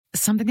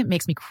Something that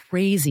makes me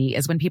crazy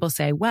is when people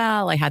say,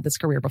 well, I had this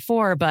career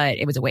before, but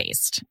it was a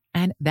waste.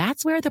 And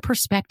that's where the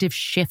perspective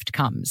shift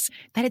comes,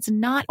 that it's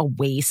not a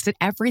waste, that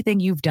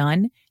everything you've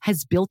done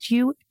has built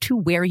you to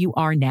where you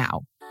are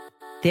now.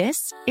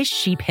 This is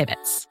She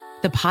Pivots,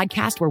 the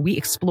podcast where we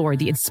explore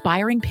the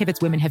inspiring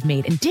pivots women have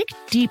made and dig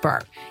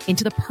deeper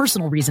into the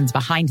personal reasons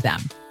behind them.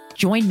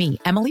 Join me,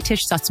 Emily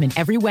Tish Sussman,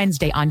 every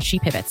Wednesday on She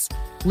Pivots.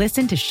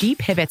 Listen to She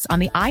Pivots on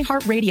the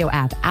iHeartRadio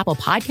app, Apple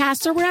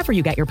Podcasts, or wherever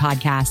you get your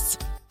podcasts.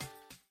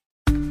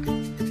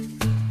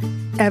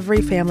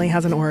 Every family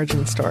has an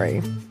origin story,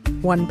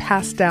 one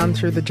passed down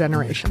through the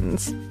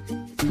generations.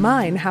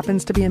 Mine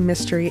happens to be a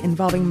mystery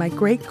involving my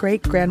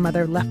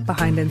great-great-grandmother left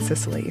behind in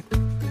Sicily.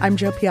 I'm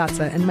Jo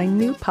Piazza, and my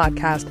new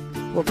podcast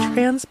will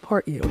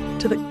transport you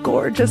to the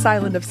gorgeous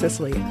island of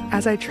Sicily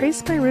as I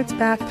trace my roots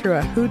back through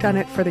a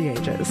whodunit for the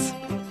ages.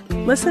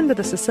 Listen to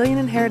The Sicilian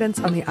Inheritance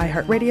on the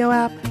iHeartRadio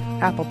app,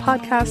 Apple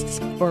Podcasts,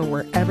 or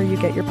wherever you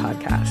get your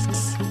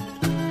podcasts.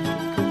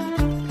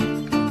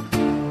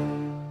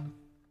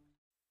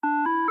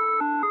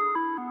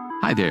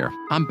 Hi there,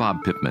 I'm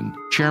Bob Pittman,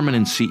 Chairman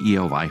and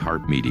CEO of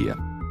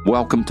iHeartMedia.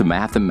 Welcome to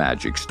Math and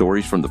Magic,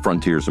 Stories from the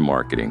Frontiers of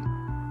Marketing.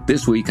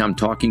 This week, I'm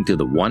talking to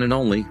the one and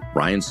only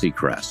Ryan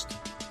Seacrest.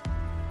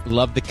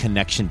 Love the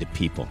connection to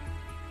people.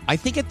 I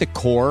think at the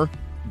core,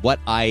 what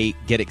I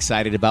get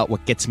excited about,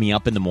 what gets me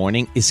up in the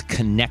morning, is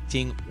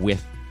connecting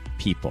with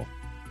people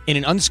in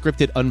an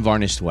unscripted,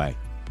 unvarnished way.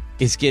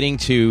 Is getting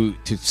to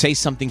say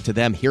something to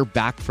them, hear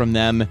back from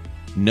them,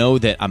 know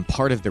that I'm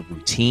part of the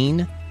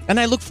routine. And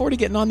I look forward to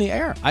getting on the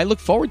air. I look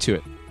forward to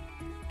it.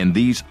 In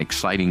these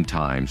exciting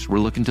times, we're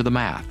looking to the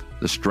math,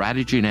 the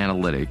strategy and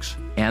analytics,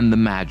 and the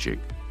magic,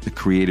 the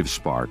creative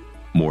spark,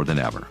 more than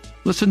ever.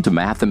 Listen to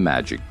Math and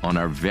Magic on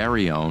our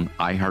very own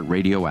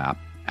iHeartRadio app,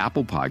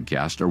 Apple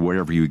Podcast, or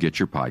wherever you get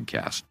your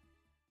podcast.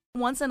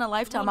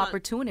 Once-in-a-lifetime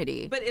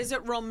opportunity. But is it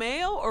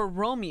Romeo or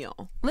Romeo?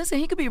 Listen,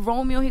 he could be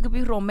Romeo, he could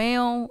be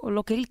Romeo,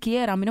 lo que él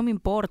quiera. A mí no me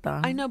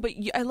importa. I know, but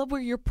I love where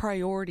your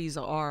priorities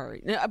are.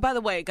 By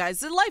the way,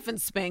 guys, Life in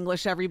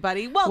Spanglish,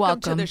 everybody.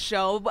 Welcome to the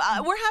show.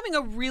 We're having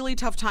a really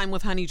tough time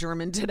with Honey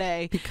German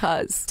today.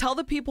 Because? Tell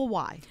the people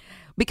why.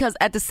 Because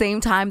at the same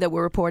time that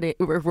we're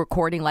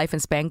recording Life in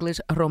Spanglish,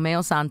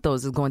 Romeo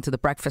Santos is going to the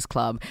Breakfast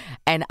Club,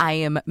 and I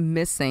am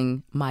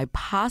missing my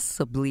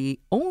possibly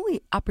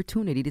only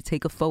opportunity to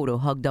take a photo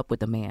hugged up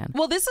with a man.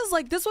 Well, this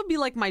would be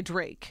like my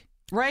Drake.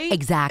 Right?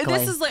 Exactly.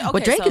 This is like, okay,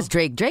 but Drake is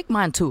Drake. Drake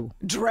mine too.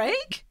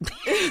 Drake?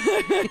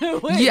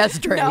 Yes,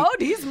 Drake. No,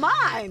 he's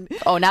mine.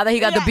 Oh, now that he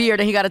got the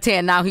beard and he got a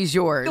tan, now he's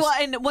yours. Well,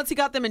 and once he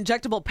got them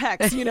injectable pecs,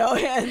 and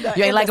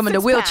you ain't like him in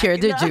the wheelchair,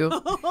 did you?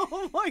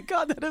 Oh my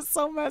God, that is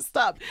so messed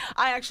up.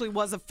 I actually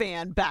was a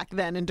fan back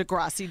then in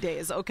Degrassi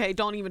days. Okay,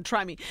 don't even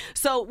try me.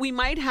 So we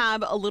might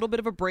have a little bit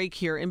of a break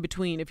here in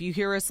between. If you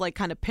hear us like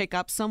kind of pick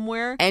up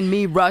somewhere, and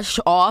me rush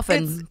off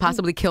and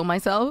possibly kill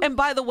myself. And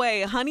by the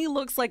way, Honey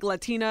looks like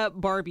Latina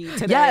Barbie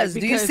today. Yes,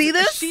 do you see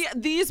this?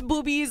 These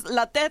boobies,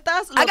 la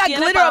tetas. I got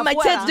glitter on my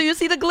tits. Do you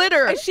see the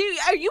glitter? Are you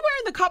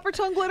wearing the copper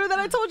tongue glitter that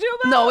I told you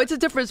about? No, it's a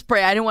different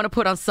spray. I didn't want to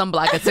put on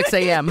sunblock at 6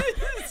 a.m.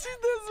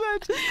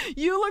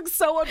 You look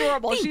so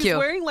adorable. Thank She's you.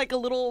 wearing like a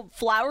little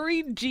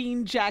flowery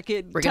jean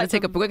jacket. We're gonna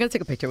take a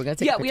picture.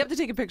 We have to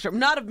take a picture.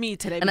 Not of me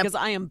today because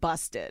I am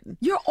busted.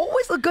 You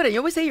always look good, and you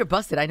always say you're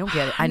busted. I don't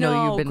get it. I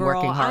know you've been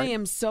working hard. I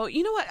am so.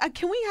 You know what?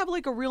 Can we have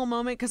like a real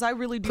moment? Because I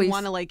really do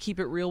want to like keep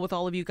it real with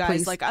all of you guys.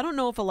 Please. Like I don't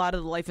know if a lot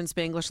of the Life in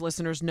Spanglish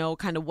listeners know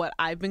kind of what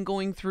I've been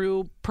going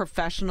through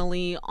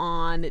professionally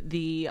on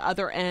the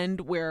other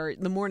end, where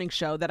the morning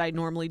show that I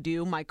normally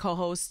do, my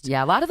co-host.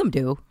 Yeah, a lot of them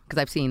do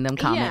because I've seen them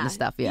comment and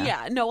stuff.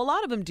 Yeah, no, a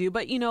lot of them do.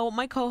 But,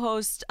 my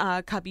co-host,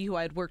 Cubby, who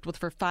I had worked with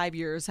for 5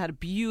 years, had a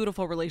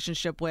beautiful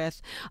relationship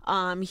with,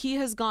 he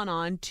has gone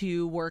on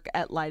to work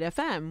at Light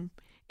FM,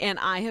 and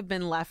I have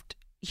been left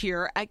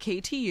here at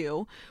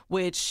KTU,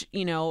 which,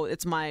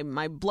 it's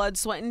my blood,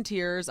 sweat, and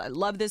tears. I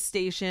love this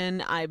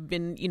station. I've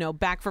been,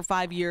 back for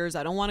 5 years.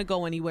 I don't want to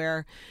go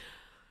anywhere.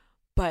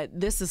 But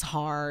this is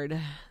hard.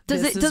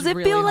 Does it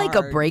really feel like a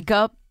hard.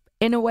 breakup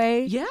in a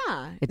way?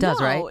 Yeah. It does,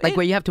 right? Like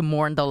where you have to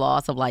mourn the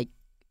loss of like.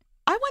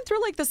 I went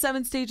through like the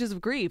 7 stages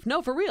of grief.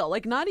 No, for real.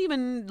 Like not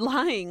even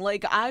lying.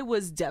 Like I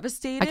was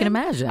devastated. I can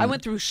imagine. I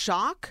went through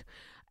shock,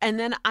 and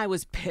then I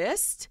was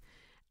pissed.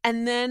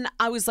 And then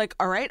I was like,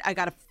 all right, I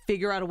got to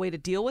figure out a way to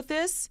deal with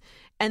this.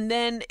 And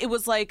then it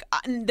was like,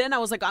 and then I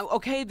was like,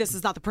 okay, this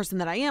is not the person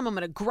that I am. I'm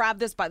going to grab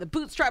this by the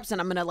bootstraps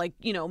and I'm going to like,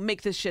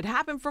 make this shit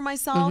happen for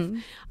myself.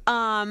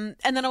 Mm-hmm.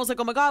 And then I was like,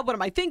 oh my God, what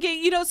am I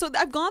thinking? So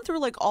I've gone through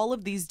like all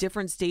of these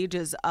different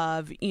stages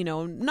of,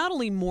 not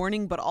only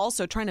mourning, but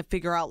also trying to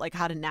figure out like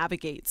how to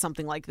navigate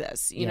something like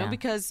this,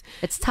 because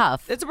it's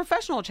tough. It's a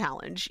professional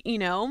challenge,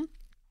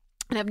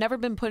 And I've never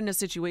been put in a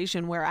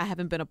situation where I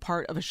haven't been a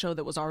part of a show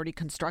that was already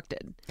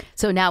constructed.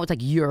 So now it's like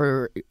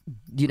you're,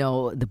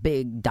 the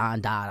big Don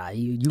Dada.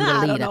 You're the leader.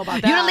 I don't know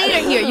about that. You're the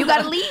leader here. You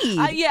got to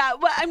lead. Yeah,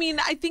 well, I mean,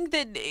 I think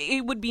that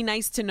it would be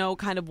nice to know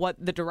kind of what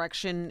the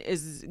direction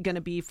is going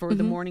to be for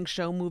the morning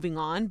show moving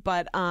on.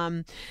 But,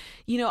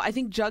 I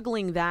think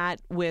juggling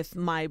that with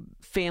my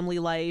family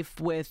life,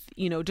 with,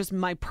 just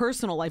my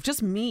personal life,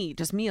 just me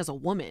as a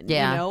woman,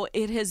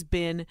 it has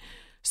been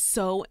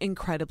so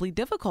incredibly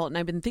difficult. And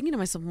I've been thinking to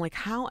myself, I'm like,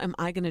 how am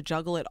I going to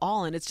juggle it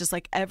all? And it's just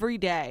like every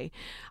day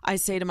I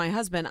say to my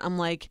husband, I'm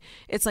like,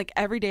 it's like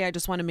every day I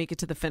just want to make it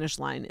to the finish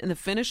line. And the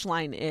finish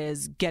line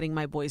is getting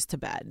my boys to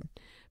bed.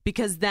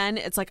 Because then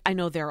it's like, I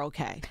know they're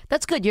okay.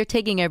 That's good. You're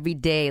taking every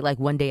day, like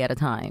one day at a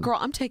time. Girl,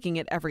 I'm taking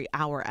it every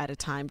hour at a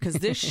time because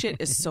this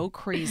shit is so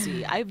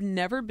crazy. I've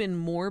never been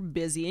more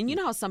busy. And you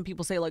know how some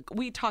people say, like,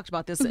 we talked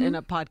about this in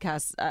a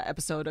podcast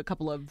episode a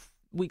couple of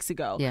weeks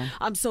ago. Yeah.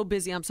 I'm so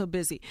busy.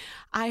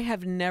 I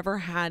have never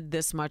had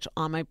this much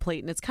on my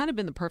plate, and it's kind of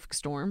been the perfect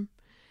storm.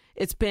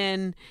 It's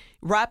been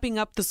wrapping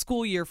up the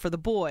school year for the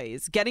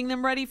boys, getting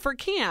them ready for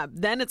camp.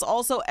 Then it's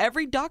also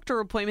every doctor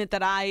appointment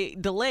that I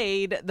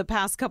delayed the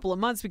past couple of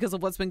months because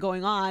of what's been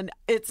going on.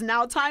 It's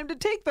now time to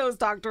take those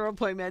doctor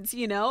appointments,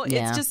 Yeah.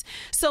 It's just,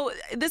 so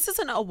this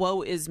isn't a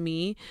woe is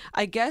me.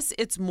 I guess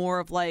it's more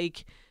of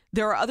like,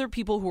 there are other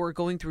people who are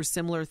going through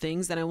similar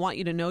things, and I want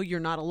you to know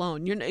you're not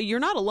alone. You're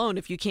not alone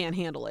if you can't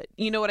handle it.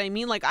 You know what I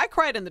mean? Like, I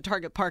cried in the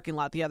Target parking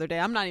lot the other day.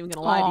 I'm not even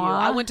going to lie to you.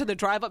 I went to the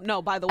drive-up.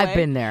 No, by the way. I've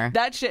been there.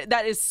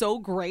 That is so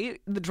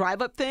great, the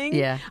drive-up thing.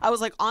 Yeah. I was,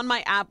 like, on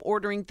my app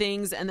ordering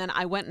things, and then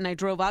I went and I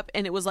drove up,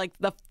 and it was, like,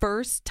 the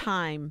first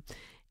time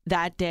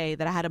that day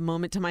that I had a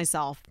moment to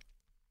myself,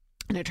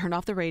 and I turned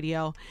off the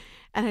radio,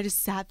 and I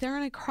just sat there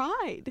and I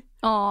cried.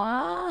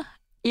 Aw,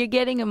 you're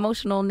getting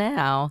emotional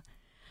now.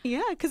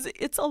 Yeah, because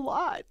it's a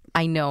lot.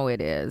 I know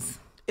it is.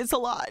 It's a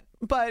lot.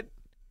 But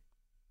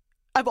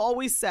I've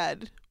always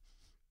said,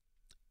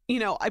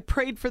 I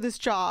prayed for this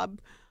job.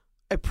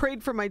 I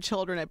prayed for my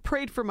children. I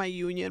prayed for my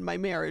union, my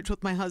marriage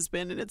with my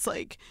husband. And it's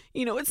like,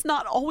 it's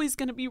not always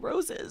going to be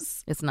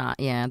roses. It's not,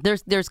 yeah.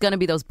 There's going to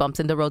be those bumps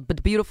in the road. But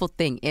the beautiful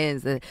thing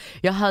is that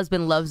your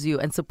husband loves you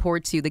and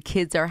supports you. The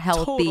kids are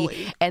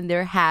healthy and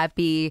they're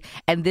happy.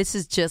 And this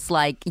is just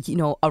like,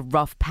 a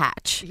rough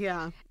patch.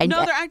 Yeah. And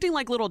they're acting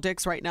like little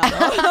dicks right now, though.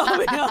 I'll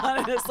be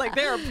honest. Like,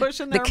 they're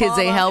pushing their the kids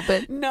mama. ain't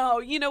helping. No,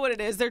 you know what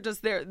it is?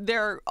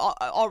 They're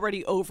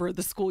already over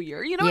the school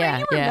year. You know what I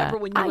mean? You remember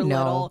when you were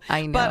little.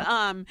 I know. But,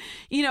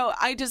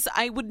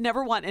 I would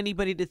never want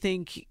anybody to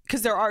think,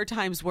 because there are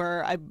times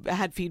where I've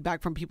had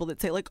feedback from people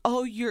that say, like,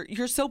 oh,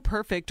 you're so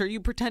perfect, or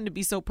you pretend to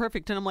be so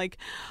perfect. And I'm like,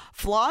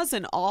 flaws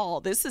and all,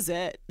 this is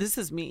it. This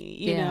is me,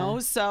 you know?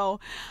 So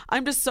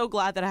I'm just so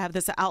glad that I have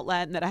this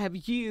outlet and that I have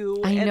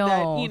you. And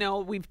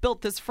that, we've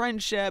built this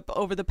friendship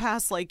over the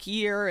past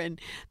year,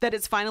 and that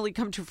it's finally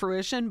come to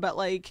fruition. But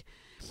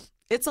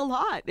it's a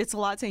lot. It's a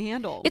lot to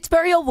handle. It's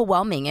very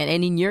overwhelming. And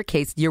in your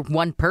case, you're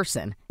one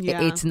person. Yeah.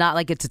 It's not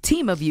like it's a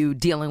team of you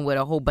dealing with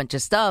a whole bunch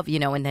of stuff,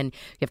 and then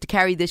you have to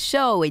carry this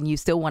show and you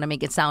still want to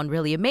make it sound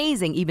really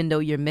amazing, even though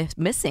you're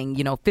missing,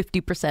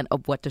 50%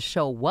 of what the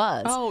show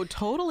was. Oh,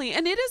 totally.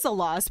 And it is a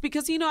loss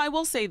because, I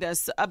will say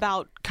this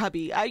about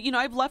Cubby.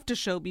 I've left a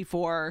show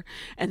before,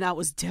 and that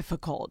was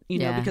difficult,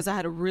 because I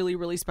had a really,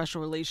 really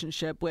special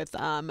relationship with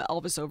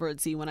Elvis over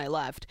at Z when I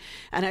left.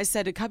 And I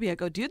said to Cubby, I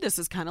go, dude, this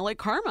is kind of like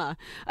karma.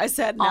 I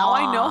said, now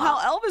I know how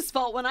Elvis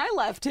felt when I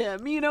left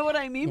him. You know what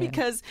I mean?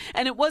 Yeah.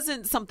 And it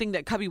wasn't something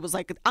that Cubby was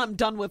like, I'm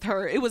done with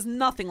her. It was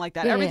nothing like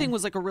that. Everything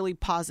was like a really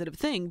positive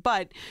thing.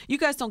 But you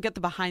guys don't get the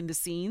behind the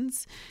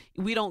scenes.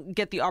 We don't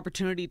get the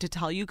opportunity to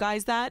tell you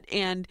guys that.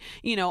 And,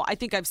 I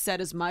think I've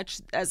said as much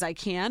as I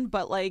can.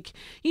 But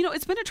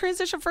it's been a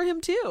transition for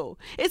him too.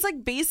 It's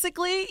like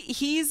basically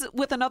he's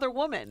with another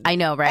woman. I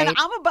know, right? And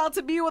I'm about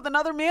to be with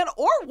another man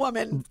or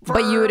woman.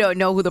 But you don't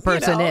know who the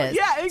person is.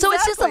 Yeah, exactly. So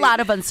it's just a lot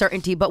of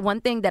uncertainty. But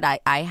one thing that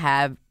I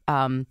have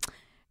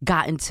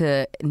gotten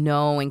to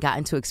know and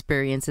gotten to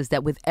experience is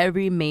that with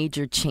every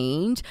major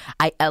change,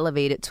 I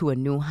elevate it to a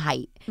new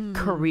height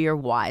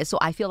career-wise. So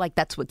I feel like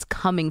that's what's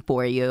coming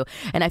for you.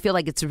 And I feel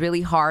like it's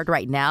really hard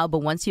right now, but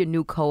once your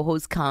new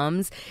co-host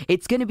comes,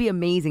 it's going to be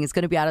amazing. It's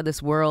going to be out of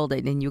this world,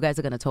 and you guys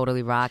are going to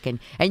totally rock, and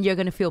you're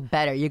going to feel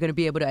better. You're going to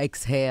be able to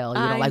exhale,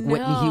 like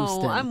Whitney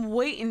Houston. I'm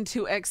waiting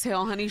to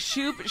exhale, honey.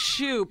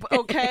 Shoop,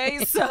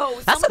 okay?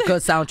 So that's a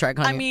good soundtrack,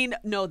 honey. I mean,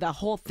 no, the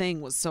whole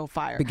thing was so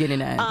fire. Beginning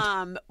to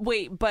end.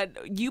 Wait, but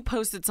you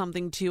posted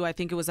something too, I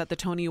think it was at the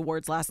Tony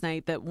Awards last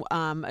night, that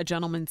a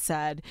gentleman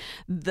said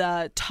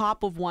the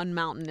top of one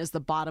mountain is the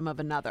bottom of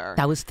another.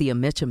 That was Thea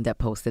Mitchum that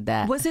posted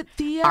that. Was it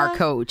Thea? Our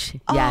coach.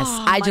 Yes.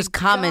 Oh, I just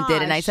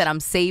commented and I gosh. said, I'm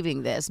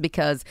saving this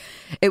because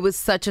it was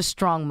such a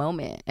strong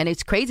moment. And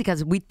it's crazy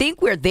because we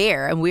think we're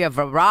there and we have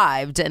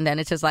arrived. And then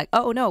it's just like,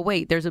 oh, no,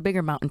 wait, there's a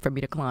bigger mountain for me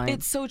to climb.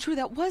 It's so true.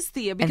 That was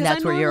Thea. Because and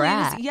that's where you're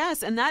at.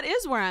 Yes. And that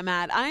is where I'm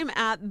at. I'm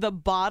at the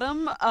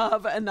bottom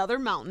of another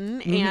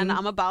mountain and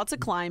I'm about to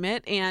climb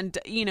it. And,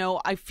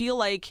 I feel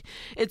like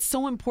it's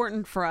so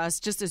important for us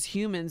just as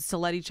humans to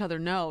let each other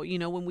know,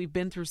 when we've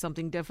been through something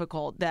something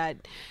difficult,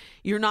 that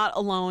you're not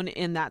alone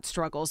in that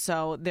struggle.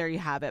 So there you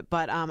have it.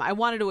 But I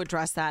wanted to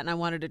address that, and I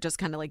wanted to just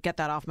kind of like get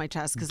that off my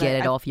chest. Get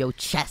it off your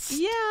chest.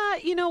 Yeah.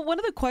 You know, one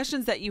of the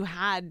questions that you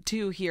had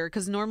too here,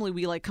 because normally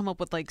we like come up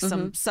with like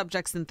some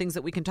subjects and things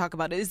that we can talk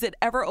about. Is it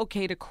ever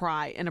okay to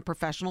cry in a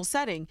professional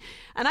setting?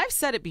 And I've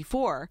said it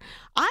before.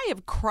 I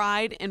have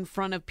cried in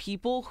front of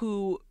people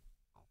who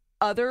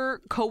other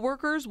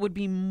coworkers would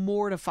be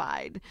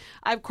mortified.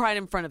 I've cried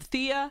in front of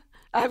Thea.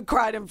 I've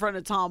cried in front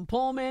of Tom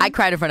Pullman. I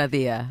cried in front of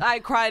Thea. I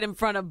cried in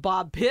front of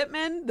Bob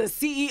Pittman, the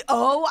CEO.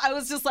 I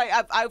was just like,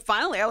 I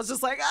was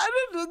just like,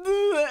 and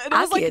it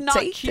was like not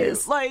cute.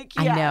 This. Like,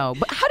 yeah. I know.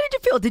 But how did you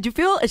feel? Did you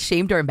feel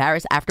ashamed or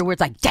embarrassed afterwards?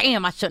 Like,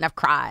 damn, I shouldn't have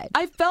cried.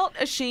 I felt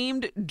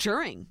ashamed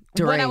during.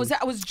 When I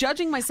was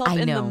judging myself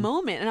in the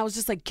moment, and I was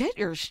just like, get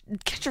your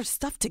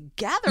stuff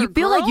together. You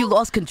feel girl. like you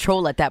lost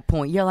control at that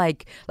point. You're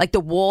like the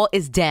wall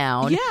is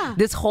down. Yeah.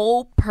 This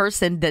whole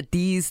person that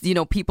these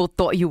people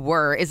thought you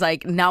were is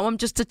like, now I'm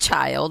just a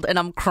child and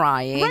I'm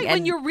crying. Right,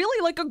 when you're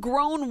really like a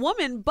grown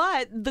woman.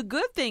 But the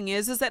good thing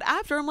is that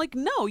after I'm like,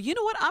 no, you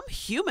know what? I'm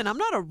human. I'm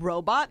not a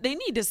robot. They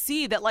need to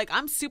see that like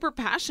I'm super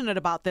passionate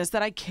about this,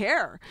 that I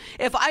care.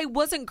 If I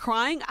wasn't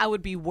crying, I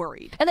would be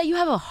worried. And that you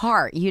have a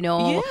heart,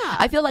 Yeah.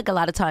 I feel like a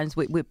lot of times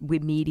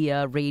with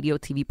media, radio,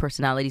 TV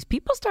personalities,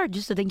 people start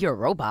just to think you're a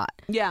robot.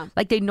 Yeah.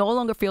 Like they no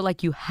longer feel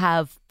like you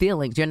have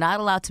feelings. You're not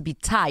allowed to be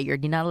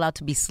tired. You're not allowed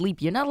to be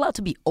sleepy. You're not allowed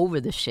to be over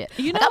this shit.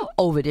 I'm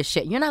over this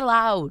shit. You're not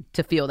allowed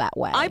to feel that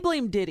way. I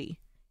blame Diddy.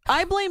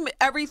 I blame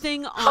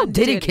everything on How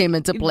Diddy came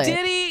into play.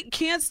 Diddy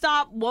can't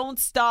stop, won't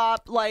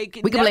stop. Like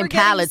we can blame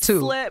Khaled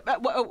too.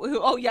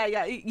 Oh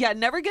yeah.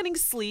 Never getting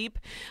sleep.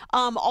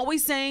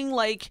 Always saying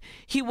like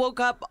he woke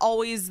up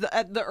always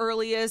at the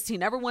earliest. He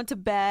never went to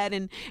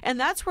bed, and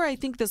that's where I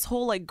think this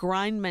whole like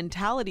grind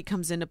mentality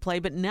comes into play.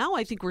 But now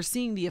I think we're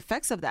seeing the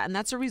effects of that, and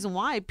that's the reason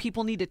why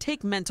people need to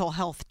take mental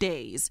health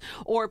days,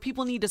 or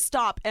people need to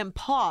stop and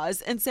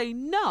pause and say,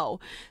 no,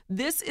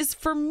 this is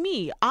for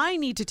me. I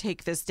need to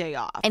take this day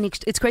off. And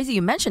it's crazy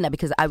you mentioned that,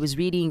 because I was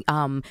reading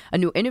a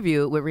new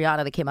interview with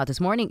Rihanna that came out this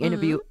morning,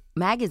 Interview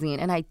magazine,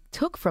 and I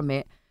took from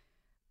it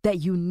that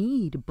you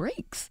need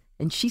breaks.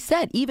 And she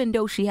said, even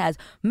though she has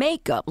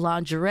makeup,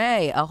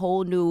 lingerie, a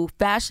whole new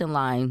fashion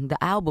line,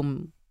 the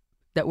album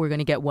that we're going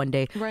to get one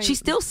day, she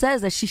still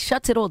says that she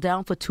shuts it all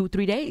down for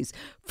 2-3 days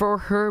for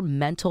her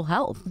mental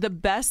health. The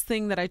best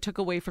thing that I took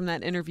away from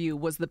that interview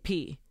was the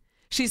P.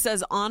 She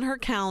says on her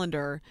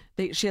calendar,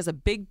 she has a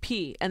big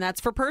P, and that's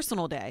for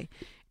personal day.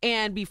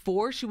 And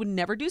before, she would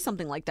never do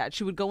something like that.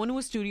 She would go into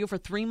a studio for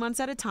 3 months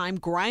at a time,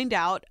 grind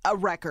out a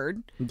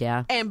record.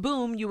 Yeah. And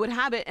boom, you would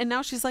have it. And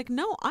now she's like,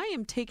 no, I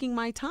am taking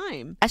my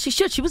time. As she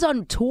should. She was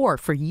on tour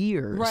for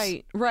years.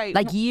 Right.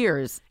 Like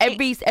years.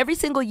 Every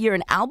single year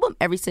an album,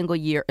 every single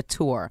year a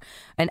tour.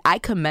 And I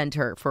commend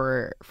her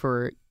for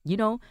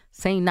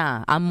saying,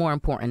 nah, I'm more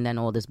important than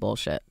all this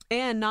bullshit.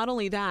 And not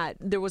only that,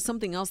 there was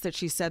something else that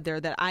she said there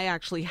that I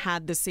actually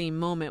had the same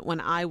moment when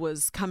I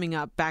was coming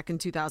up back in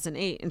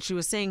 2008. And she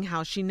was saying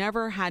how she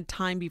never had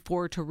time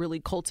before to really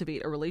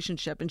cultivate a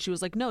relationship. And she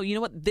was like, no, you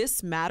know what?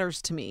 This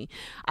matters to me.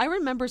 I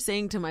remember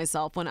saying to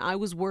myself when I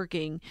was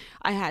working,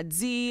 I had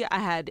Z, I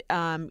had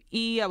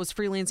E, I was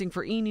freelancing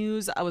for E!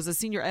 News, I was a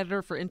senior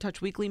editor for In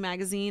Touch Weekly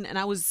magazine, and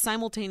I was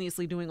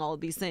simultaneously doing all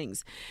of these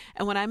things.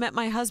 And when I met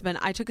my husband,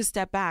 I took a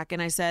step back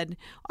and I said,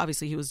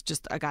 obviously he was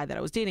just a guy that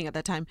I was dating at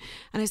that time,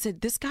 and I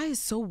said, this guy is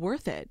so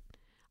worth it.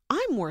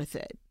 I'm worth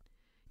it.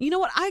 You know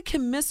what? I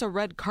can miss a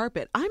red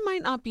carpet. I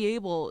might not be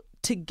able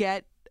to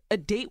get a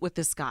date with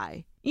this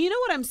guy. You know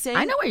what I'm saying?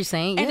 I know what you're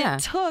saying. And yeah.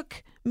 It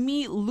took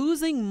me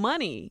losing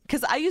money,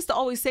 because I used to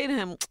always say to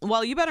him,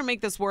 well, you better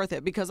make this worth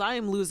it, because I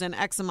am losing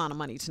X amount of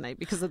money tonight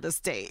because of this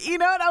date.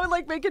 And I would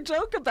like make a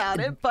joke about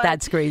it. But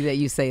that's crazy that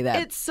you say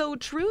that. It's so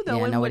true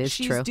though. And what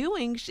she's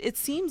doing, it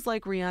seems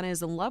like Rihanna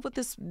is in love with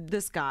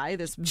this guy,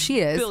 this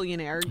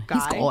billionaire guy.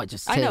 He's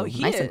gorgeous too. I know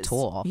he nice is. And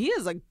tall. He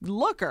is a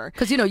looker.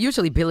 Because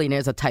usually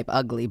billionaires are type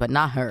ugly, but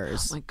not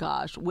hers. Oh my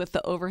gosh, with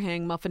the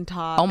overhang muffin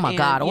top. Oh my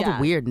God, all the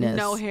weirdness.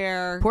 No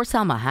hair. Poor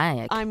Salma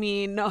Hayek. I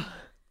mean, no.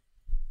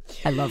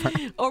 I love her.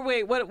 Or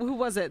wait, who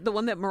was it? The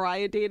one that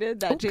Mariah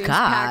dated? That James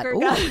Packer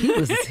guy?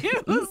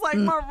 It was like,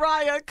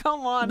 Mariah,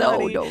 come on,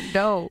 honey.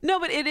 No. No,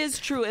 but it is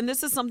true. And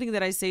this is something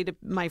that I say to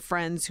my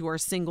friends who are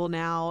single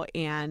now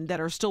and that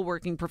are still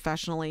working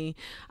professionally.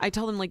 I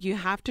tell them, like, you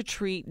have to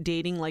treat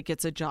dating like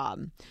it's a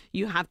job.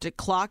 You have to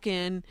clock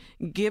in,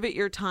 give it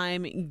your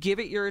time, give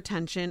it your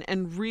attention,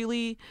 and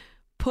really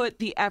put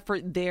the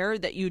effort there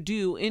that you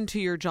do into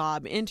your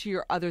job, into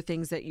your other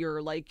things that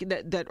you're like,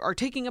 that are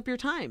taking up your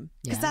time.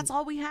 Because that's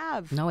all we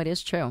have. No, it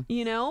is true.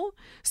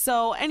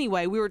 So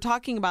anyway, we were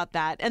talking about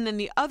that. And then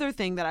the other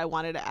thing that I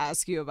wanted to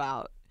ask you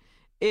about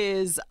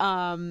is,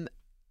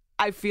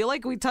 I feel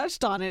like we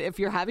touched on it. If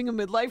you're having a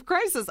midlife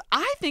crisis,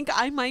 I think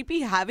I might be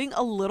having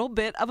a little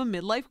bit of a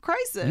midlife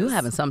crisis. You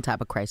having some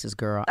type of crisis,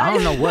 girl. I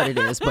don't know what it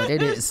is, but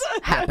it is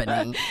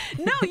happening.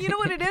 No, you know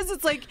what it is?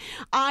 It's like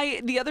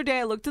the other day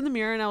I looked in the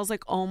mirror and I was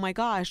like, oh my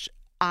gosh,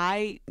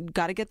 I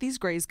got to get these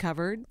grays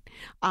covered.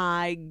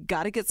 I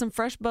got to get some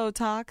fresh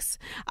Botox.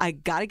 I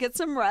got to get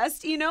some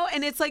rest, you know?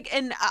 And it's like,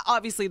 and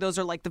obviously those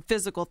are like the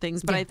physical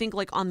things, but I think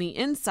like on the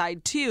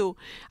inside too,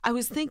 I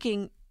was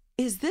thinking,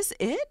 is this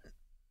it?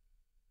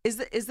 Is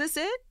this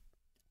it?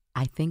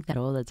 I think that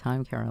all the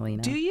time,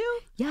 Carolina. Do you?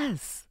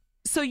 Yes.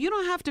 So you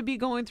don't have to be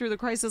going through the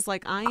crisis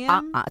like I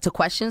am? To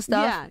question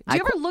stuff? Yeah. Do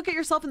you ever look at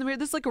yourself in the mirror?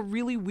 This is like a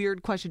really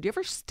weird question. Do you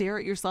ever stare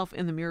at yourself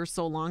in the mirror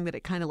so long that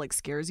it kind of like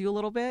scares you a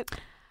little bit?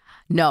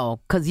 No,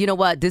 because you know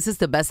what? This is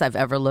the best I've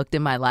ever looked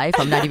in my life.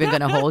 I'm not even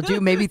going to hold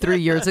you. Maybe 3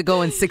 years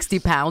ago and 60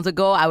 pounds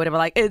ago, I would have been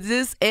like, is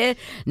this it?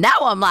 Now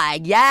I'm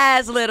like,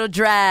 yes, little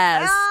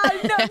dress.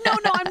 No,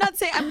 I'm not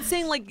saying, I'm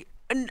saying like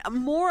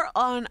more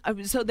on,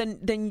 so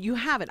then you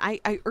haven't.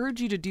 I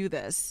urge you to do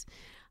this.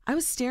 I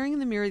was staring in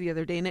the mirror the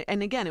other day,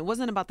 and again, it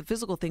wasn't about the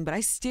physical thing, but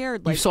I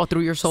stared like you saw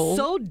through your soul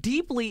so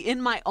deeply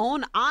in my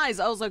own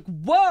eyes. I was like,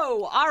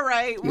 "Whoa, all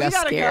right, we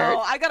gotta go.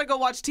 I gotta go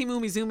watch Team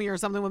Umizoomi or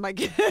something with my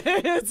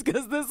kids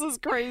because this is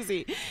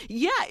crazy."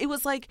 Yeah, it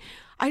was like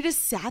I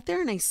just sat there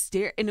and I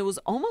stared, and it was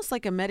almost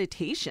like a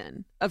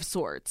meditation of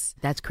sorts.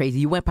 That's crazy.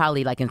 You went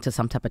probably like into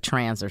some type of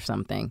trance or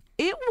something.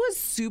 It was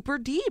super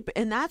deep,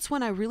 and that's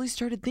when I really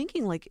started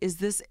thinking, like, is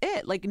this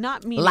it? Like,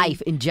 not me.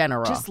 Life in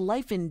general. Just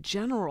life in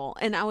general.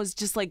 And I was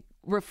just like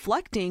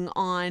reflecting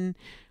on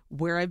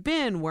where I've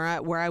been, where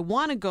I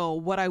want to go,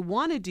 what I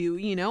want to do,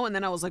 you know? And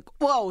then I was like,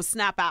 whoa,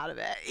 snap out of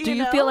it. Do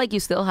you feel like you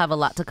still have a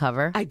lot to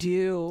cover? I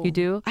do. You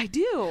do? I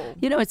do.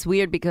 You know, it's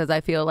weird because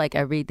I feel like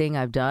everything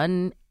I've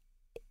done,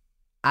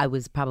 I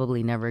was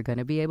probably never going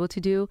to be able to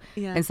do.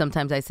 Yeah. And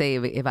sometimes I say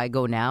if I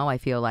go now, I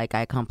feel like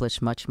I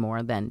accomplished much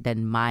more than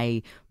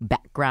my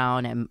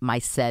background and my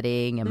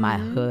setting and my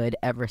hood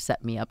ever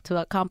set me up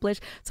to accomplish.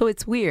 So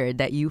it's weird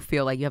that you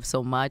feel like you have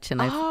so much and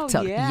I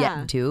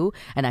yet do.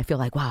 And I feel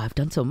like, wow, I've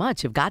done so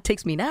much. If God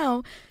takes me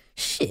now,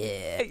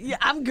 shit. Yeah,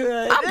 I'm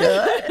good.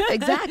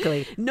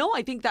 Exactly. No,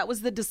 I think that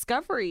was the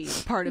discovery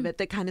part of it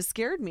that kind of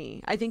scared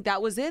me. I think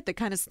that was it that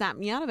kind of snapped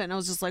me out of it. And I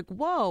was just like,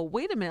 whoa,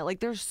 wait a minute. Like,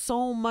 there's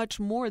so much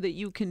more that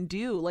you can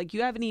do. Like,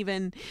 you haven't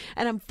even,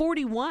 and I'm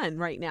 41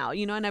 right now,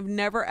 you know, and I've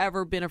never,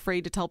 ever been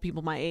afraid to tell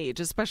people my age,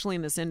 especially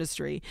in this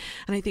industry.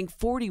 And I think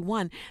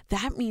 41,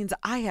 that means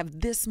I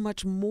have this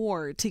much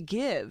more to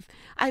give.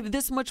 I have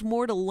this much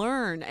more to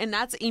learn. And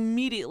that's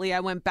immediately I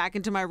went back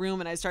into my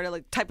room and I started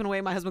like typing away.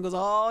 My husband goes,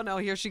 oh no,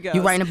 here she goes.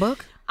 You writing a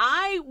book?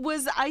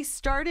 I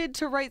started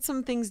to write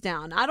some things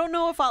down. I don't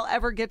know if I'll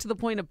ever get to the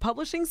point of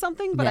publishing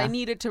something, but I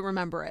needed to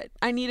remember it.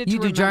 You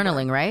do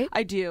journaling, right?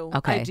 I do.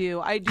 Okay. I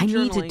do I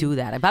journaling. need to do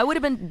that. If I would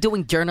have been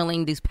doing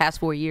journaling these past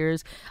 4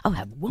 years, I'll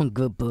have one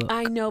good book.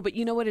 I know, but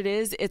you know what it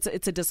is? It's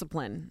a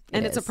discipline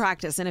and it's a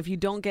practice. And if you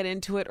don't get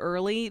into it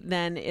early,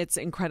 then it's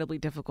incredibly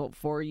difficult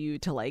for you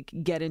to like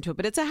get into it.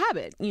 But it's a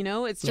habit, you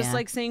know? It's just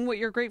like saying what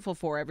you're grateful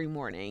for every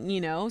morning, you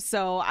know?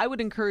 So I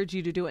would encourage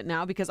you to do it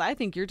now because I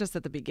think you're just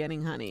at the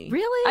beginning, honey.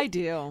 Really? I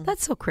do.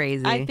 That's so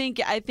crazy. I think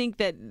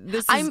that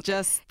this is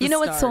just the you know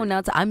start. what's so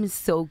nuts? I'm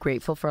so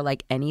grateful for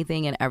like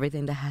anything and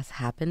everything that has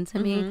happened to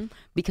me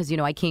because, you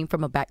know, I came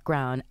from a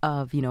background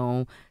of, you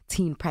know,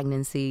 teen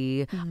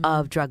pregnancy,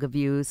 of drug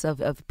abuse,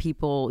 of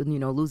people, you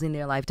know, losing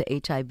their life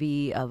to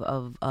HIV,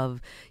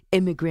 of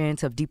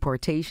immigrants, of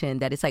deportation,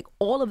 that it's like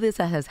all of this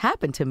that has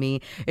happened to me.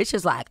 It's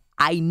just like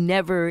I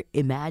never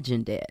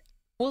imagined it.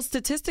 Well,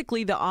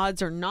 statistically, the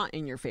odds are not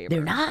in your favor.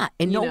 They're not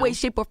in no way,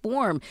 shape, or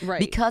form.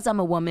 Right. Because I'm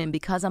a woman,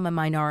 because I'm a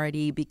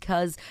minority,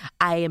 because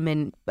I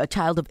am a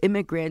child of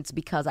immigrants,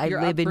 because I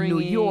live in New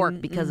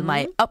York, because of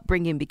my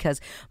upbringing,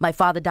 because my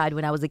father died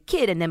when I was a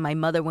kid, and then my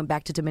mother went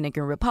back to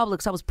Dominican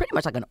Republic. So I was pretty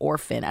much like an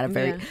orphan at a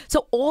very.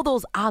 So all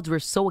those odds were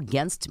so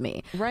against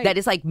me that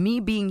it's like me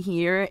being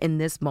here in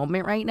this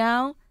moment right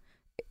now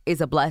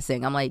is a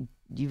blessing. I'm like,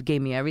 you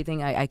gave me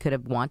everything I could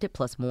have wanted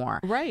plus more.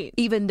 Right.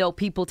 Even though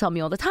people tell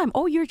me all the time,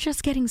 oh, you're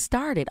just getting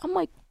started. I'm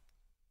like,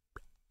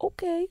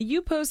 okay.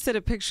 You posted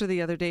a picture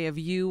the other day of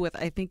you with,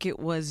 I think it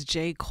was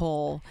J.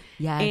 Cole.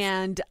 Yes.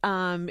 And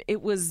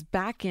it was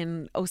back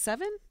in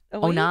 07?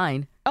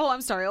 09. Oh,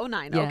 I'm sorry,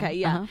 09. Yeah, Okay,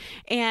 yeah. uh-huh.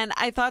 And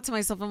I thought to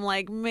myself, I'm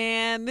like,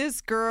 man,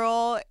 this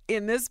girl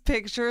in this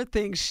picture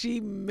thinks she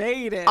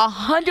made it. 100%.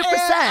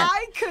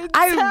 I could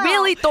tell. I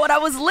really thought I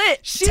was lit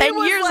She 10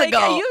 was years like,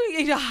 ago.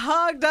 You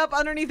hugged up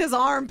underneath his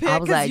armpit I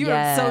was because like, you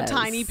are so yes.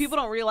 tiny. People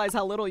don't realize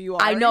how little you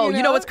are. I know.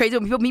 You know what's crazy?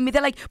 When people meet me,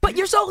 they're like, but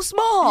you're so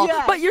small.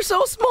 Yeah. But you're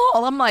so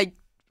small. I'm like,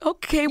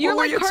 okay, You're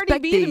what like were you Cardi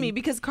expecting? B to me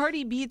because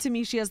Cardi B to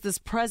me, she has this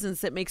presence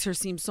that makes her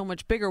seem so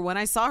much bigger. When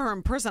I saw her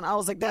in person, I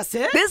was like, that's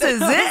it? This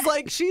is I it. was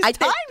like, she's I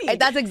think- tiny.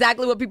 and that's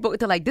exactly what people,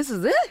 they're like, this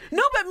is it?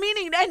 No, but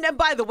meaning, and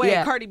by the way,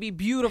 Yeah. Cardi B,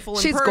 beautiful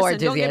in She's person.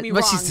 gorgeous, Don't yeah, get me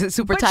but wrong. she's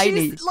super but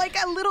tiny. She's like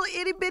a little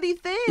itty bitty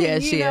thing. Yeah,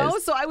 you she know?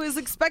 is. So I was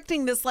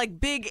expecting this like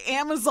big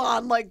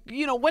Amazon, like,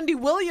 you know, Wendy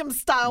Williams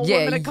style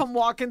Yeah, woman to come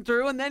walking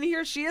through. And then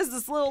here she is,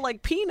 this little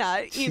like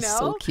peanut, you She's know?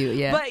 so cute,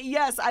 yeah. But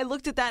yes, I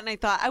looked at that and I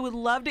thought I would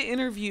love to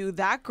interview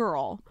that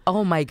girl.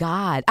 Oh my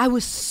God. I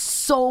was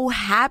so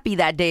happy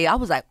that day. I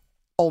was like,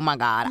 oh my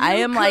God, I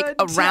am like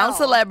could around tell.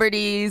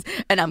 celebrities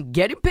and I'm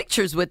getting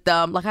pictures with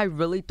them. Like I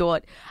really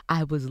thought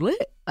I was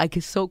lit. Like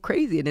it's so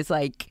crazy. And it's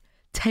like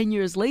 10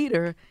 years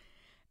later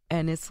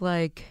and it's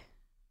like,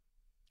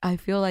 I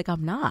feel like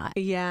I'm not.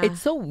 Yeah.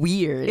 It's so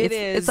weird. It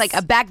It's is. like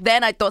back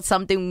then I thought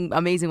something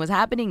amazing was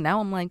happening. Now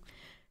I'm like,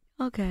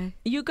 okay.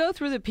 You go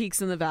through the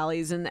peaks and the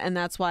valleys, and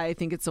that's why I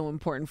think it's so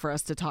important for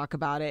us to talk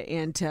about it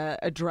and to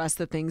address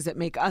the things that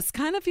make us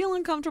kind of feel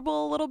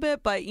uncomfortable a little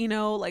bit. But,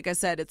 like I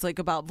said, it's like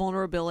about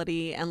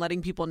vulnerability and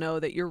letting people know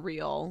that you're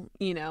real,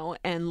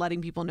 and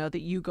letting people know that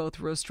you go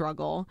through a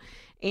struggle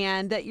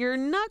and that you're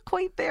not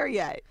quite there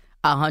yet.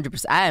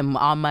 100%. I am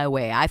on my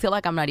way. I feel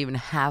like I'm not even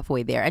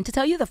halfway there. And to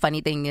tell you the funny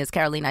thing is,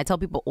 Caroline, I tell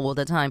people all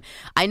the time,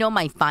 I know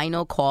my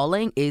final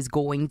calling is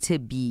going to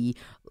be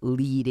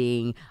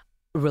leading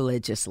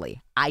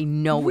religiously. I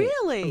know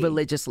Really? it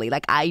religiously.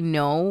 Like I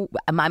know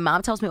my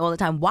mom tells me all the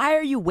time, why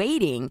are you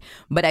waiting?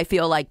 But I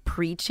feel like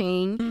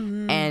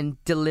preaching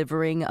and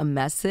delivering a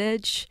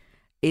message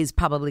is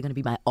probably going to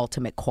be my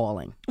ultimate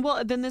calling.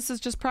 Well, then this is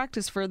just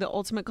practice for the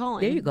ultimate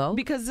calling. There you go.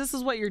 Because this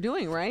is what you're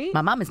doing, right?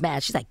 My mom is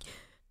mad. She's like,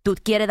 tú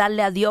quieres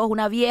darle a Dios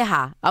una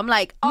vieja. I'm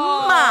like,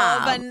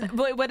 Oh, Mom.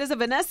 what is it,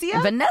 Venecia?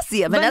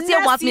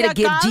 Venecia wants me to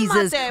give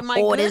Jesus cálmate,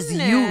 my all his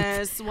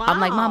goodness. youth.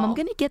 I'm like, Mom, Wow. I'm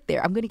going to get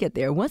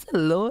there. Once the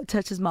Lord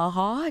touches my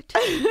heart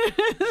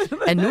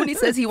and Noonie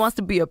says he wants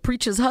to be a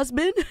preacher's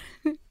husband,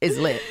 it's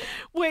lit.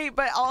 Wait,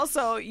 but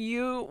also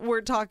you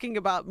were talking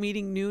about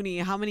meeting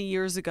Noonie how many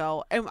years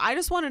ago? And I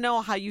just want to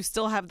know how you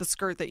still have the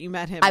skirt that you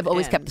met him I've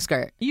always in. kept the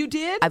skirt. You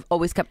did? I've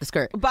always kept the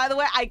skirt. By the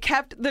way, I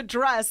kept the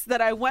dress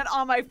that I went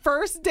on my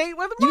first date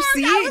with You Mark.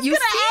 see? I was You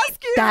gonna see?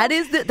 ask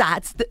you.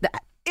 That's the.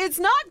 It's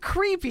not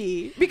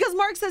creepy because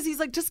Mark says he's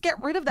like, just get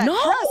rid of that No,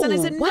 dress. And I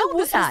said, no, why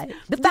would this I? is-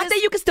 The fact this-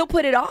 that you can still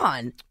put it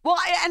on. Well,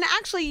 and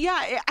actually,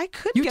 yeah, I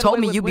could. You get told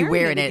away me with you'd be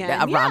wearing it again.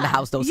 around the Yeah.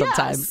 house, though, Yes.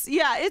 sometimes.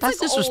 Yeah, it's That's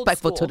like old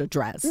disrespectful to school. the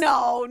dress.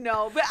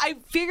 No, but I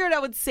figured I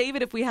would save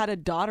it if we had a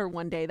daughter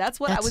one day. That's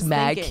what I That's was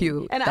mad thinking.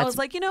 cute. And I That's- was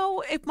like,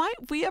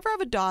 if we ever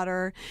have a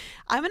daughter,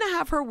 I'm gonna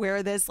have her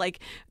wear this like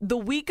the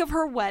week of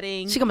her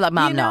wedding. She gonna be like,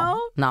 Mom, you no.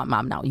 know? Not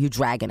Mom, no. You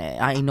dragging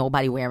it. I ain't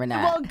nobody wearing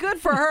that. Well, good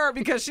for her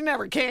because she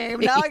never came.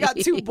 Now I got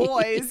 2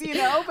 boys,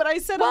 But I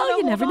said, Well, I'm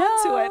you gonna never hold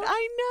on know. to it.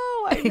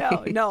 I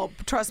know. No,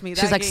 trust me.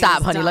 She's that like, game stop,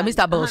 is honey. Let me done.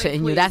 stop bullshitting Honey,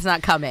 you. please. That's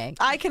not coming.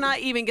 I cannot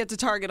even get to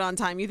Target on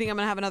time. You think I'm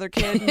gonna have another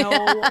kid? No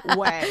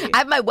way. I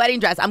have my wedding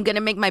dress. I'm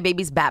gonna make my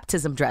baby's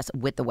baptism dress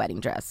with the wedding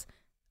dress.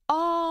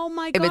 Oh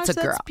my If gosh, it's a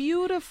that's girl.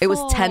 beautiful. It was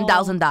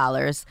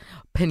 $10,000.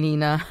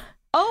 Panina.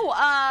 Oh,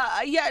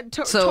 yeah,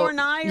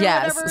 Tornai or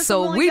yes. whatever.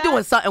 So something we like that.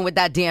 doing something with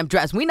that damn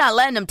dress. We not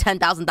letting them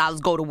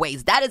 $10,000 go to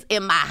waste. That is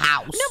in my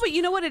house. No, but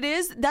you know what it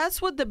is?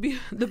 That's what the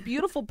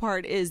beautiful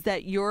part is,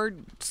 that your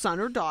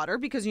son or daughter,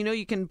 because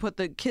you can put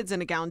the kids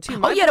in a gown too. Oh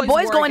My yeah, the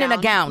boys wore going in a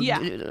gown. Yeah.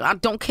 I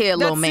don't care, That's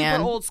little man.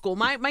 super old school.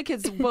 My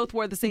kids both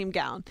wore the same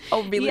gown.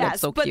 Oh, really? Yes,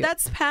 That's so but cute.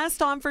 that's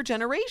passed on for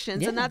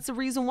generations, Yeah. and that's the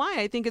reason why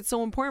I think it's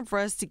so important for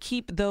us to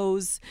keep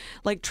those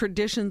like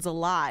traditions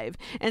alive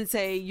and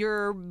say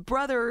your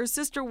brother or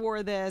sister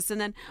wore this, and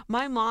then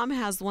my mom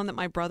has one that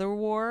my brother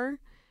wore.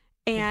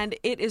 And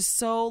it is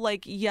so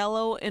like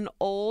yellow and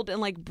old and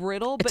like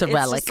brittle, but It's a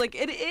relic. just like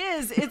it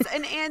is. It's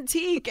an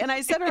antique. And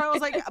I said to her, I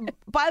was like,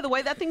 by the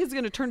way, that thing is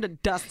going to turn to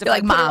dust if You're I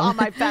like, put it Mom. on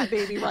my fat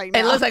baby right now.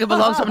 It looks like it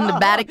belongs from the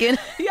Vatican.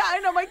 Yeah, I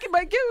know. My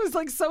kid was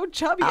like so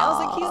chubby. I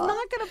was like, he's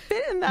not going to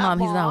fit in that. Mom,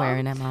 he's not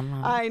wearing that,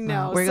 Mom. I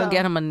know. We're so- gonna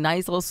get him a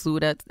nice little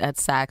suit at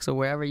Saks or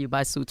wherever you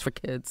buy suits for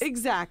kids.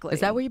 Exactly. Is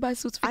that where you buy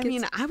suits for I kids?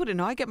 mean, I wouldn't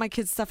know. I get my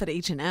kids stuff at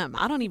H&M.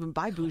 I don't even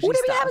buy bougie Who they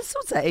be stuff. having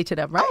suits at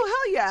H&M, right? Oh,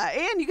 hell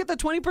yeah. And you get the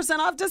 20%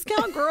 off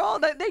discount, girl.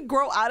 They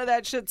grow out of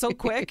that shit so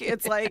quick.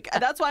 It's like,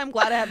 that's why I'm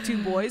glad I have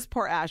 2 boys.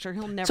 Poor Asher.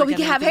 He'll never So he get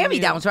can have anything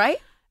new. hand-me-downs, right?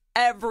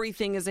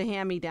 Everything is a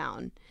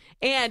hand-me-down.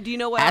 And do you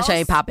know what Asher else?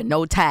 ain't popping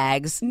no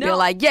tags. No. They're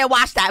like, yeah,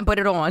 wash that and put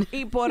it on.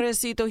 Y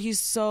pobrecito, he's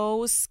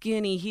so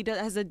skinny. He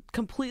has a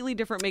completely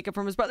different makeup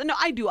from his brother. No,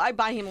 I do. I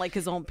buy him like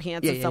his own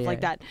pants and stuff like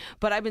that.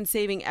 But I've been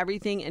saving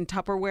everything in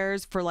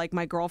Tupperwares for like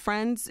my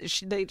girlfriends.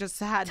 They just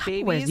had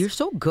babies. You're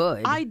so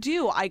good. I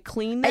do. I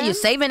clean them. Hey, you're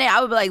saving it. I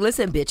would be like,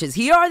 listen, bitches,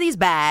 here are these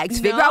bags.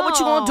 Figure out what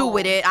you want to do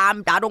with it. I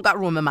don't got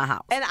room in my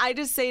house. And I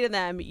just say to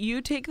them, you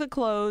take the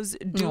clothes,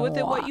 do with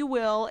it what you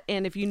will.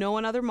 And if you know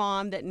another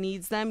mom that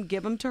needs them,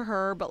 give them to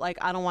her. But like,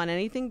 I don't want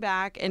anything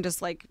back, and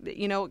just like,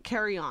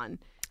 carry on.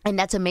 And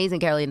that's amazing,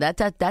 Caroline. That's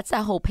that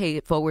whole pay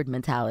it forward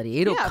mentality.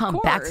 It'll Yeah, of come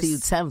back to you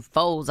course.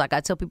 tenfold. Like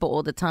I tell people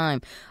all the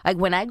time. Like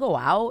when I go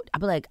out,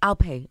 I'll be like, I'll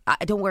pay.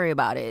 Don't worry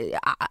about it.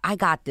 I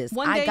got this.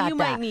 One I day got you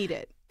that. might need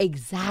it.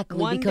 Exactly.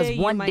 One because day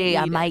you one might day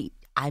I need it.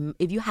 might.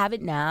 If you have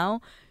it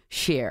now,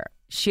 share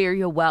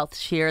your wealth,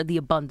 share the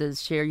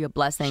abundance, share your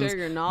blessings, Share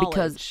your knowledge.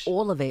 because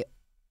all of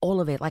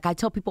it. Like I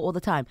tell people all the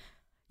time.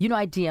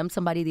 I DM'd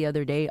somebody the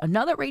other day,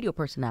 another radio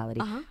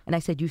personality, and I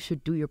said, you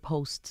should do your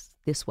posts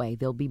this way.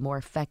 They'll be more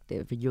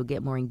effective and you'll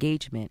get more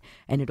engagement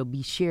and it'll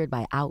be shared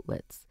by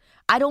outlets.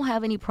 I don't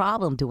have any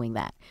problem doing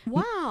that.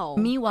 Wow.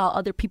 Meanwhile,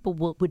 other people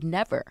would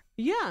never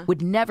Yeah.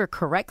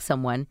 correct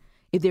someone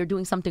if they're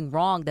doing something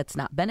wrong that's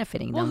not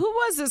benefiting Well, them. who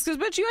was this? Because,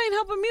 bitch, you ain't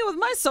helping me with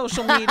my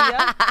social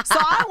media. So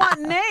I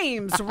want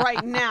names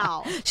right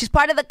now. She's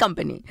part of the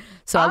company.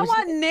 So I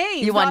want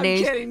names. You want I'm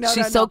names? kidding. No, She's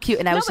no, so no. cute.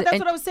 And no, I was, but that's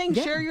and- what I was saying.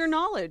 yeah. Share your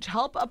knowledge.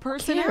 Help a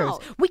person cares?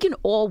 out. We can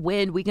all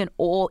win. We can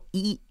all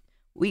eat.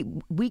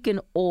 We can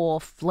all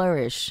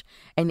flourish,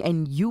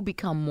 and you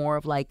become more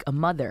of like a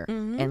mother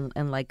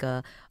and like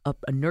a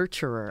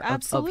nurturer of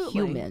Absolutely.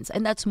 humans,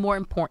 and that's more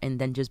important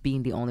than just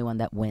being the only one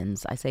that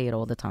wins. I say it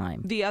all the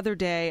time. The other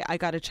day, I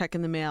got a check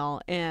in the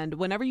mail, and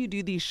whenever you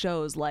do these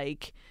shows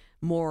like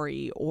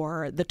Maury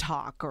or The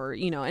Talk or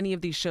any of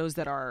these shows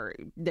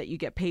that you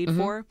get paid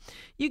for,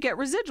 you get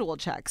residual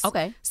checks.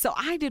 Okay. So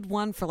I did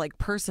one for like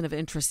Person of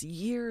Interest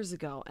years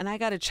ago, and I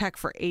got a check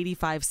for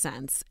 85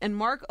 cents, and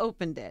Mark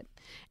opened it,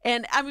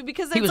 and I mean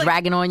because He was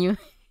ragging on you.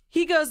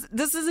 He goes,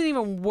 "This isn't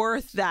even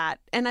worth that,"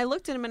 and I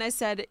looked at him and I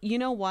said, "You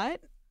know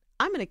what?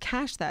 I'm going to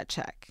cash that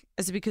check."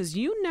 I said, because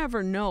you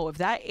never know if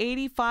that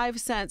 85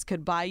 cents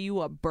could buy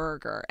you a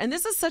burger. And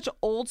this is such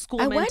old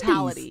school At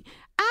mentality.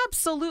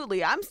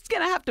 Absolutely. I'm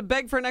going to have to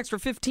beg for an extra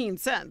 15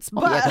 cents.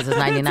 Oh, yeah, 'cause it's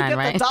 99, to get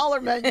right? the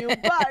dollar menu.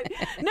 But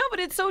no, but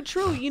it's so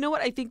true. You know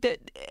what? I think that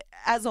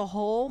as a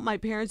whole, my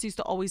parents used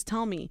to always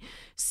tell me,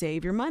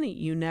 save your money.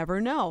 You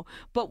never know.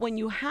 But when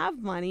you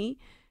have money,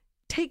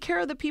 take care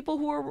of the people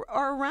who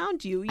are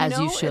around you. As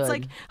you It's should.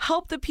 like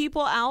help the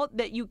people out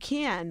that you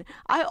can.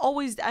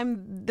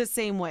 I'm the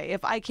same way.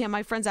 If I can,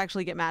 my friends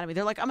actually get mad at me.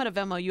 They're like, I'm going to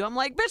Venmo you. I'm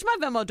like, bitch, my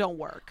Venmo don't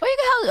work. Well, you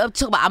can help.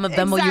 Talk about I'm gonna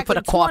Venmo you for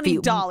the coffee.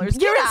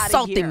 $20. You're Get outta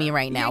insulting here. me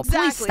right now.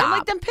 Exactly. Please stop. I'm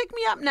like, then pick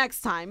me up next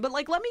time. But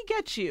like, let me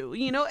get you.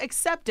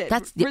 Accept it.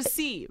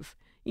 Receive.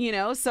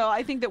 So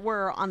I think that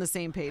we're on the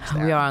same page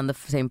there. We are on the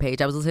same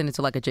page. I was listening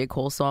to like a J.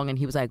 Cole song, and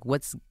he was like,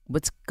 "What's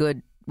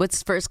good?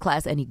 What's first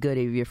class any good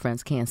if your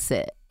friends can't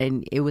sit?"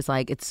 And it was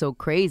like, it's so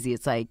crazy.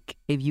 It's like,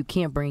 if you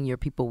can't bring your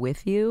people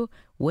with you,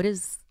 what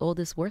is all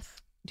this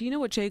worth? Do you know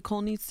what J.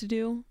 Cole needs to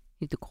do?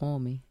 You need to call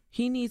me.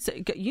 You need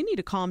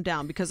to calm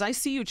down because I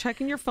see you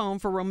checking your phone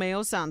for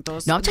Romeo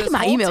Santos. No, I'm checking this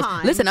my whole emails.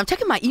 time. Listen, I'm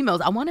checking my emails.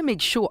 I want to make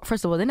sure.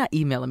 First of all, they're not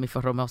emailing me for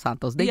Romeo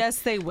Santos.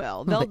 Yes, they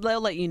will. They'll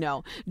let you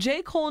know.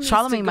 J. Cole needs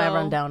Charlamagne to might go.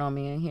 run down on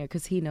me in here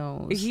because he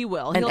knows. He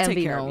will. And He'll Envy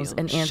take care knows, of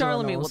you. and Angela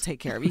Charlamagne knows. will take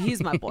care of you.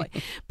 He's my boy.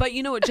 But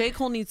you know what J.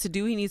 Cole needs to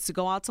do? He needs to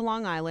go out to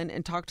Long Island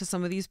and talk to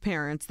some of these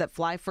parents that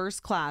fly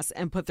first class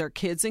and put their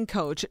kids in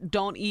coach.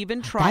 Don't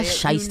even try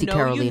That's it. shiesty,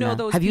 Carolina.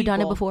 Those Have you done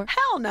it people. before?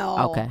 Hell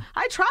no. Okay.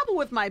 I travel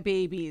with my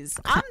babies.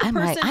 I'm the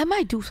person. I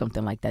might do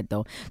something like that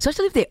though,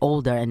 especially if they're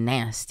older and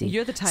nasty.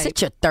 You're the type. Sit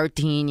your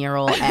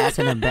 13-year-old ass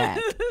in the back.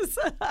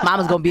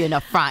 Mama's gonna be in the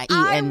front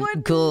eating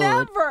good.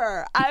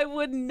 I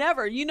would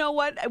never. You know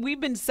what? We've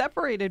been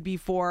separated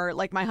before.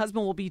 Like my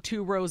husband will be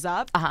 2 rows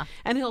up,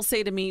 and he'll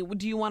say to me,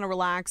 "Do you want to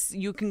relax?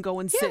 You can go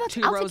and sit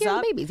 2 I'll rows take care up."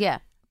 of the babies. Yeah,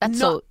 that's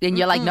No. so. And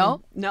you're like,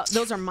 no. No,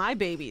 those are my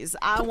babies.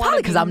 I want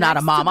Probably because I'm not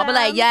a mom. I'll be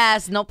like, yeah.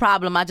 yes, no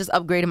problem. I just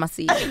upgraded my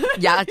seat.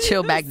 Y'all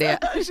chill back there.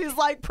 She's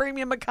like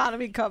premium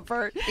economy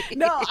comfort.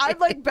 No, I'm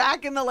like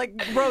back in the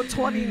like row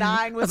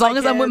 29 with As long my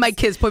as I'm with my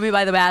kids. kids, put me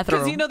by the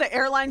bathroom. Because the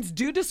airlines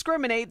do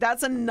discriminate.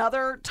 That's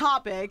another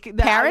topic.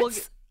 That I will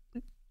Parents?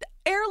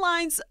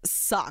 Airlines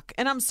suck.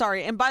 And I'm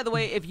sorry. And by the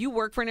way, if you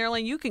work for an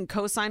airline, you can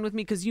co-sign with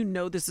me because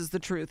this is the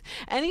truth.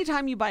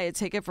 Anytime you buy a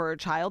ticket for a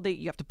child,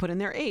 you have to put in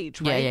their age,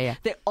 right? Yeah.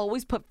 They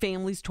always put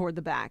families toward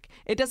the back.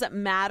 It doesn't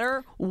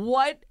matter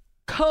what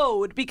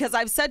code, because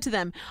I've said to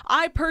them,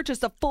 I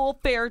purchased a full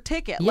fare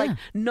ticket, like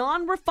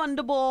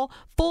non-refundable,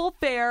 full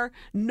fare,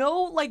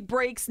 no like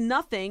breaks,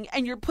 nothing,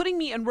 and you're putting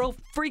me in row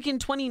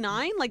freaking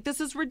 29. Like, this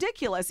is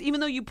ridiculous.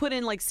 Even though you put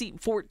in like seat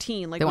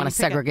 14, like they want to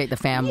segregate the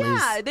families.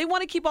 Yeah, they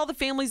want to keep all the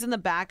families in the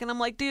back, and I'm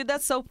like, dude,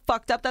 that's so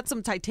fucked up. That's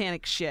some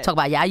Titanic shit. Talk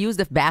about, I use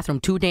the bathroom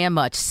too damn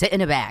much. Sit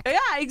in the back. Yeah,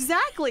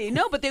 exactly.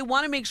 No, but they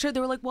want to make sure.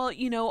 They were like, well,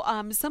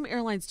 some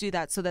airlines do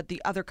that so that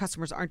the other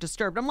customers aren't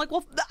disturbed. I'm like,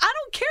 well, I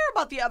don't care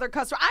about the other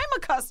customer. I'm a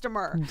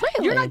customer.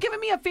 Really? You're not giving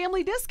me a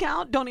family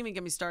discount. Don't even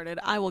get me started.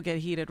 I will get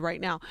heated right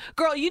now.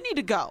 Girl, you need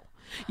to go.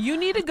 You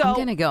need to go. I'm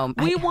gonna go.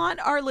 We want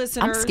our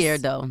listeners. I'm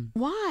scared though.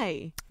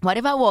 Why? What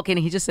if I walk in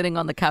and he's just sitting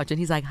on the couch and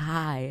he's like,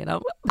 hi, and I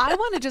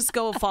want to just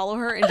go follow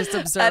her and just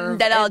observe. and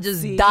then I'll and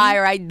just see. die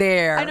right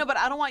there. I know, but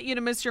I don't want you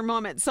to miss your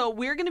moment. So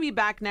we're going to be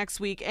back next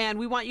week, and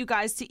we want you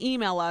guys to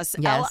email us,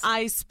 Yes.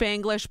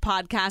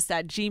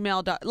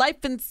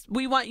 lispanglishpodcast@gmail.com.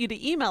 We want you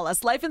to email us,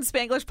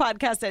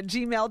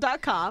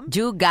 lifeandspanglishpodcast@gmail.com.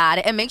 You got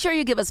it. And make sure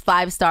you give us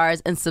 5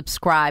 stars and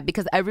subscribe,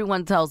 because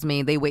everyone tells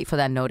me they wait for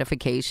that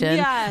notification.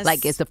 Yes.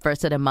 Like it's the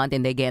first of the month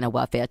and they get a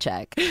welfare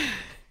check.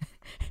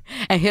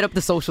 And hit up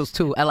the socials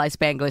too. Li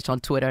Spanglish on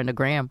Twitter and the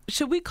gram.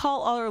 Should we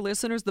call all our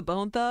listeners the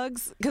Bone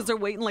Thugs? Because they're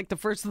waiting like the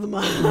first of the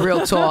month.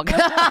 Real talk.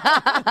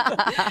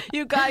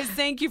 You guys,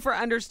 thank you for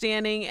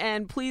understanding.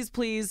 And please,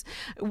 just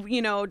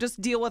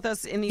deal with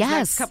us in these Yes.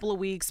 next couple of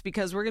weeks,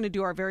 because we're going to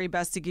do our very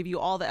best to give you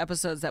all the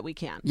episodes that we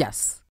can.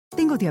 Yes.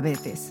 Tengo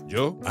diabetes.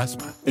 Yo,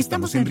 asma.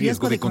 Estamos en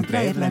riesgo de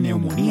contraer la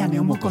neumonía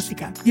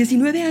neumocócica.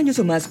 19 años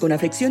o más con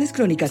afecciones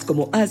crónicas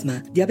como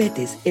asma,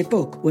 diabetes,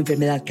 EPOC o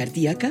enfermedad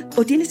cardíaca,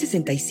 o tienes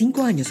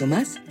 65 años o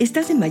más,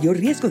 estás en mayor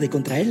riesgo de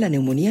contraer la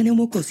neumonía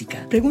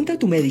neumocócica. Pregunta a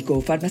tu médico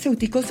o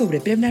farmacéutico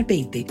sobre Prevnar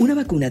 20, una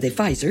vacuna de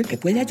Pfizer que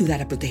puede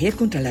ayudar a proteger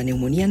contra la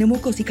neumonía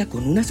neumocócica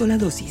con una sola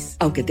dosis.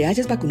 Aunque te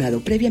hayas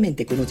vacunado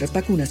previamente con otras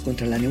vacunas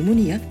contra la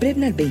neumonía,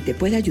 Prevnar 20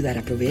 puede ayudar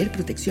a proveer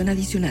protección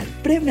adicional.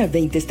 Prevnar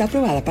 20 está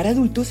aprobada para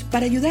adultos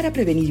para ayudar a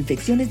prevenir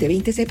infecciones de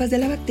 20 cepas de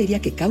la bacteria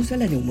que causa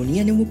la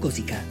neumonía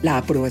neumocócica. La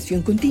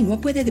aprobación continua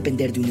puede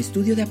depender de un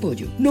estudio de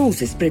apoyo. No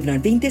uses Prevnar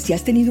 20 si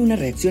has tenido una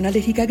reacción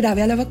alérgica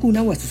grave a la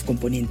vacuna o a sus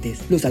componentes.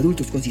 Los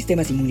adultos con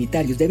sistemas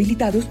inmunitarios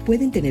debilitados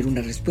pueden tener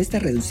una respuesta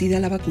reducida a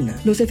la vacuna.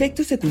 Los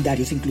efectos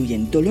secundarios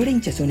incluyen dolor e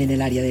hinchazón en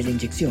el área de la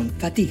inyección,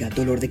 fatiga,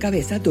 dolor de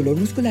cabeza, dolor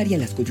muscular y en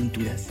las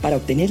coyunturas. Para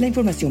obtener la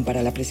información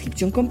para la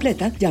prescripción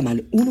completa, llama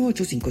al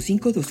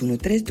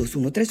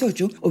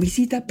 1-855-213-2138 o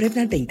visita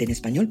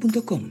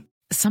Prevnar20enespañol.com.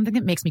 Something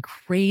that makes me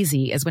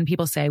crazy is when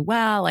people say,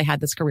 well, I had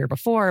this career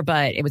before,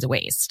 but it was a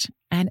waste.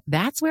 And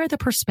that's where the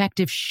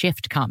perspective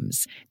shift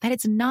comes, that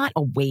it's not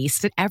a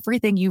waste, that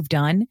everything you've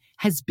done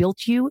has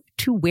built you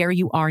to where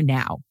you are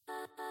now.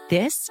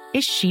 This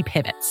is She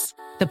Pivots,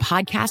 the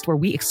podcast where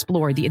we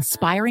explore the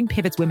inspiring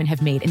pivots women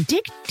have made and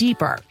dig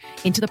deeper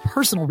into the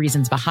personal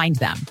reasons behind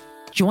them.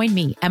 Join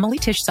me, Emily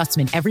Tish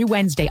Sussman, every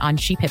Wednesday on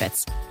She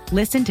Pivots.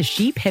 Listen to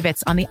She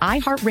Pivots on the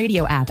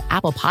iHeartRadio app,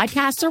 Apple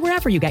Podcasts, or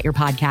wherever you get your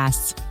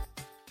podcasts.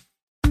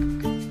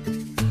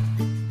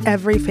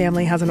 Every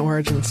family has an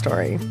origin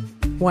story,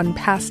 one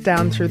passed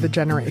down through the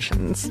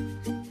generations.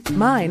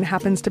 Mine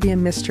happens to be a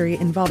mystery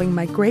involving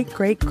my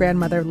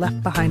great-great-grandmother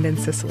left behind in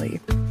Sicily.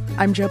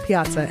 I'm Jo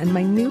Piazza, and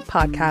my new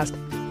podcast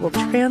will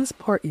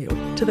transport you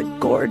to the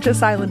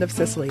gorgeous island of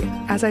Sicily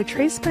as I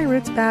trace my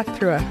roots back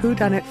through a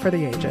whodunit for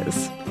the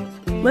ages.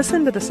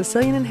 Listen to The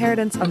Sicilian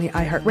Inheritance on the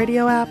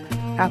iHeartRadio app,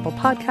 Apple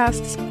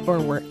Podcasts, or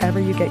wherever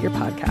you get your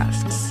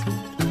podcasts.